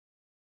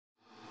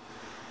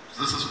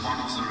this is one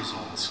of the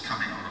results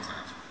coming out of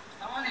that.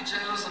 I'm only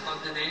jealous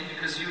about the name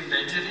because you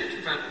invented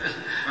it, but...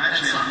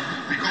 Actually,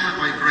 we call it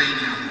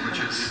vibranium,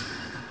 which is,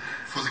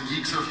 for the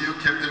geeks of you,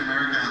 Captain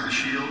America has a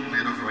shield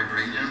made of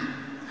vibranium.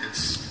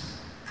 It's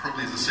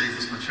probably the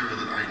safest material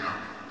that I know.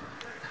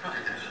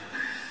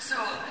 So,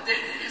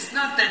 it's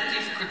not that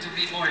difficult to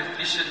be more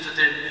efficient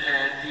than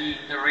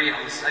the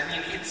rails. I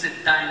mean, it's a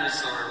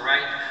dinosaur,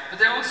 right? But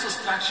there are also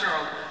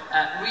structural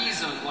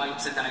reasons why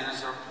it's a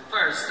dinosaur.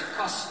 First, it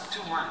costs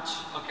too much,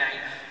 okay?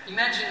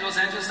 Imagine Los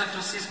Angeles, San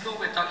Francisco,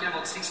 we're talking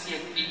about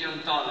 $68 billion.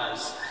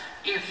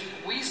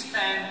 If we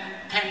spend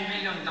 $10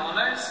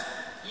 billion,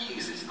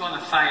 he's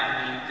gonna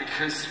fire me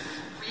because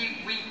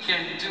we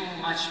can do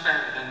much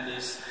better than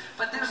this.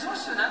 But there's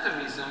also another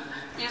reason,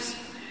 is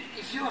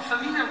if you are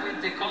familiar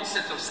with the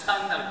concept of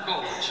standard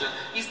gauge,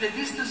 is the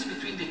distance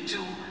between the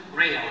two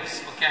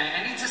rails, okay?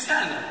 And it's a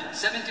standard.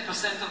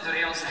 70% of the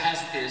rails has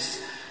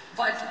this,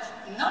 but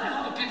not a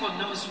lot of people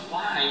knows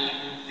why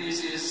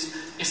this is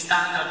a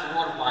standard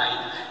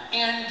worldwide.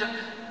 And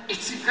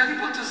it's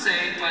incredible to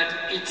say, but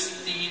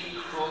it's the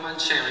Roman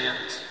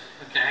chariot,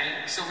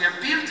 okay? So we are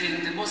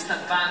building the most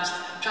advanced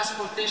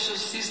transportation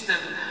system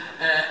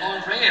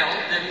on rail,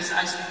 that is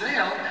high-speed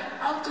rail,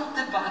 out of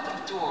the butt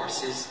of two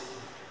horses.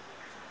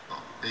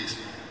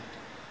 Basically.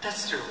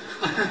 That's true.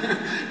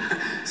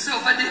 So,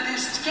 but the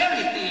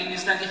scary thing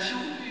is that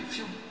if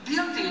you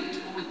build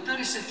it with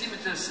 30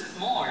 centimeters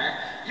more,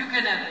 you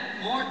can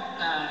have more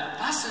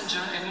passenger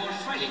and more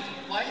freight.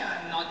 Why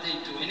are not they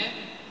doing it,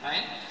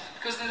 right?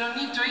 Because they don't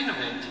need to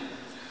innovate.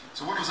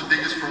 So one of the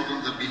biggest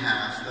problems that we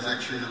have is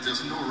actually that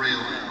there's no rail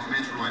line or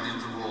metro line in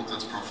the world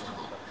that's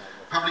profitable.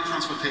 Public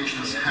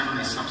transportation is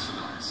heavily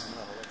subsidized.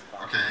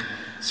 Okay,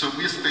 so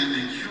we're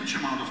spending huge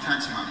amount of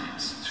tax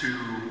monies to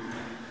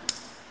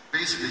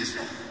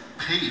basically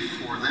pay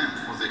for them,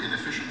 for their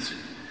inefficiency.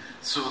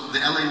 So the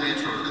LA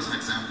Metro, as an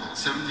example,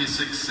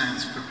 76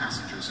 cents per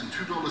passenger, and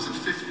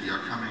 $2.50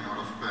 are coming out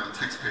of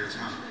taxpayers'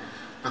 money.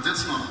 But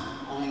that's not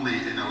only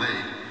in LA,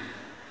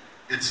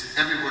 it's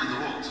everywhere in the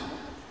world.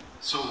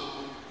 So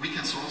we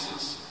can solve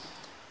this.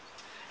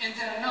 And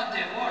they are not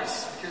the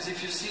worst, because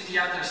if you see the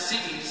other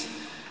cities,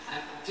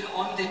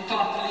 on the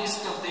top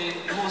list of the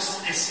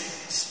most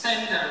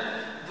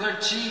spender,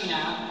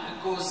 Virginia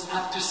goes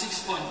up to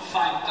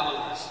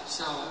 $6.5.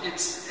 So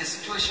it's a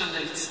situation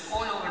that's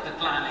all over the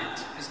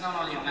planet. It's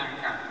not only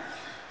America.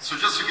 So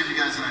just to give you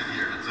guys an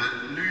idea,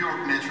 the New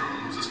York Metro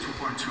loses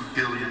 $2.2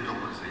 billion a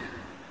year.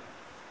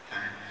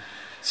 Okay?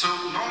 So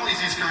normally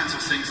these kinds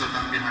of things are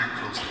done behind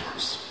closed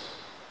doors.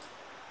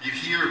 You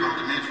hear about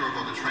the metro,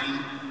 about the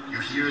train. You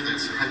hear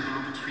there's a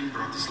Hyperloop between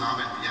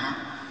Bratislava and Vienna.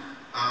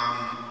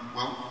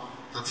 Well,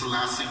 that's the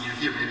last thing you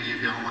hear. Maybe you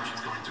hear how much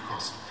it's going to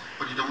cost,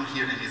 but you don't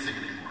hear anything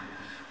anymore.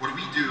 What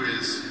we do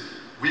is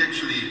we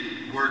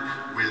actually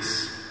work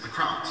with the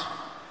crowd.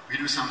 We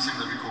do something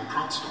that we call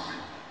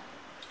crowdstorming.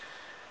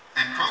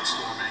 And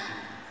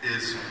crowdstorming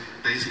is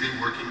basically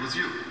working with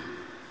you.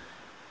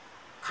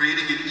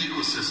 Creating an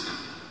ecosystem,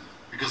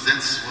 because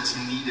that's what's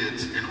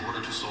needed in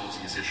order to solve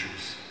these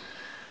issues.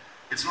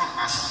 It's not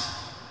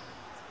us.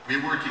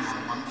 We're working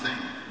on one thing,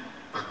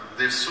 but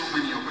there's so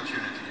many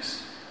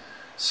opportunities.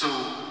 So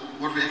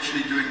what we're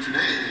actually doing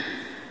today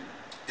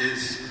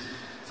is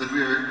that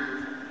we're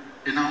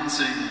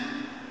announcing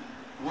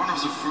one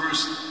of the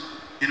first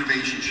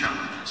innovation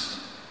challenges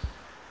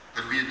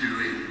that we are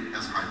doing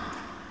as Hyperloop.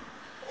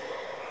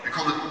 We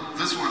call it,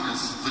 this one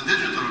is the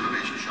Digital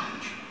Innovation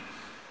Challenge.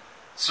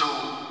 So,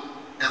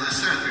 as I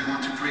said, we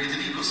want to create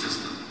an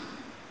ecosystem.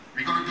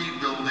 We're going to be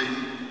building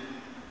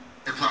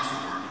a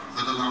platform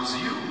that allows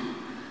you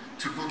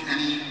to book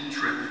any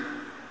trip,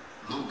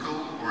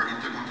 local or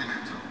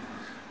intercontinental,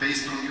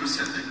 based on your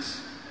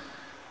settings.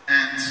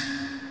 And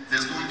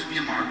there's going to be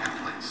a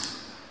marketplace.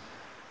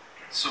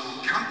 So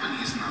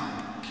companies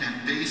now can,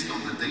 based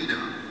on the data,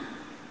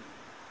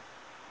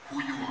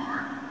 who you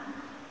are,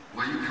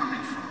 where you're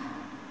coming from,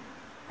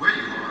 where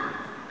you are,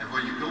 and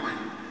where you're going,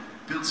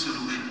 build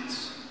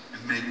solutions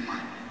and make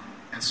money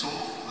and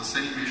solve the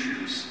same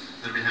issues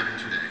that we're having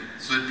today.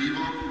 So that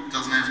people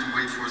doesn't have to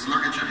wait for his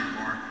luggage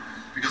anymore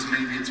because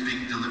maybe it's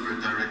being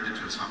delivered directly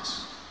to his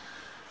house.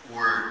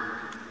 Or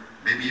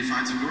maybe he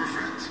finds a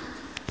girlfriend.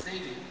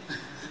 Maybe.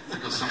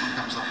 Because someone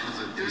comes up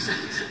with it.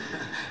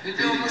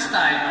 It's almost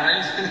time,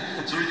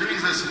 right? So we're doing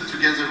this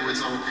together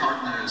with our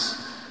partners,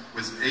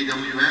 with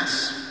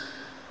AWS,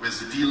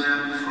 with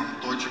D-Lab from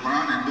Deutsche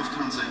Bahn and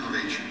Lufthansa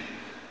Innovation,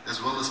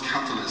 as well as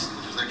Catalyst,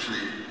 which is actually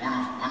one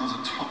of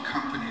the top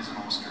companies in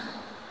Austria.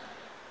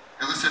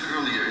 As I said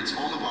earlier, it's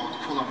all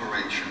about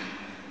collaboration,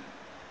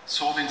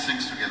 solving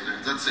things together.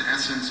 That's the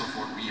essence of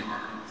what we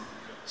are.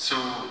 So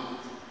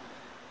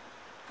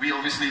we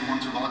obviously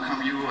want to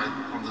welcome you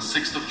on the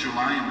 6th of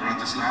July in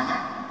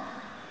Bratislava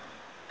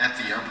at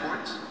the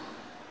airport.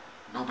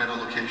 No better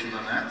location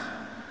than that.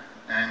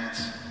 And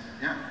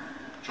yeah,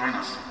 join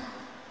us.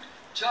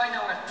 Join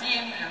our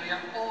team, and we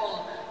are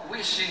all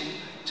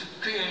wishing to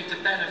create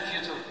a better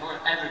future for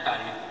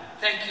everybody.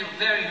 Thank you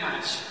very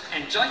much,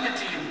 and join the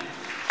team.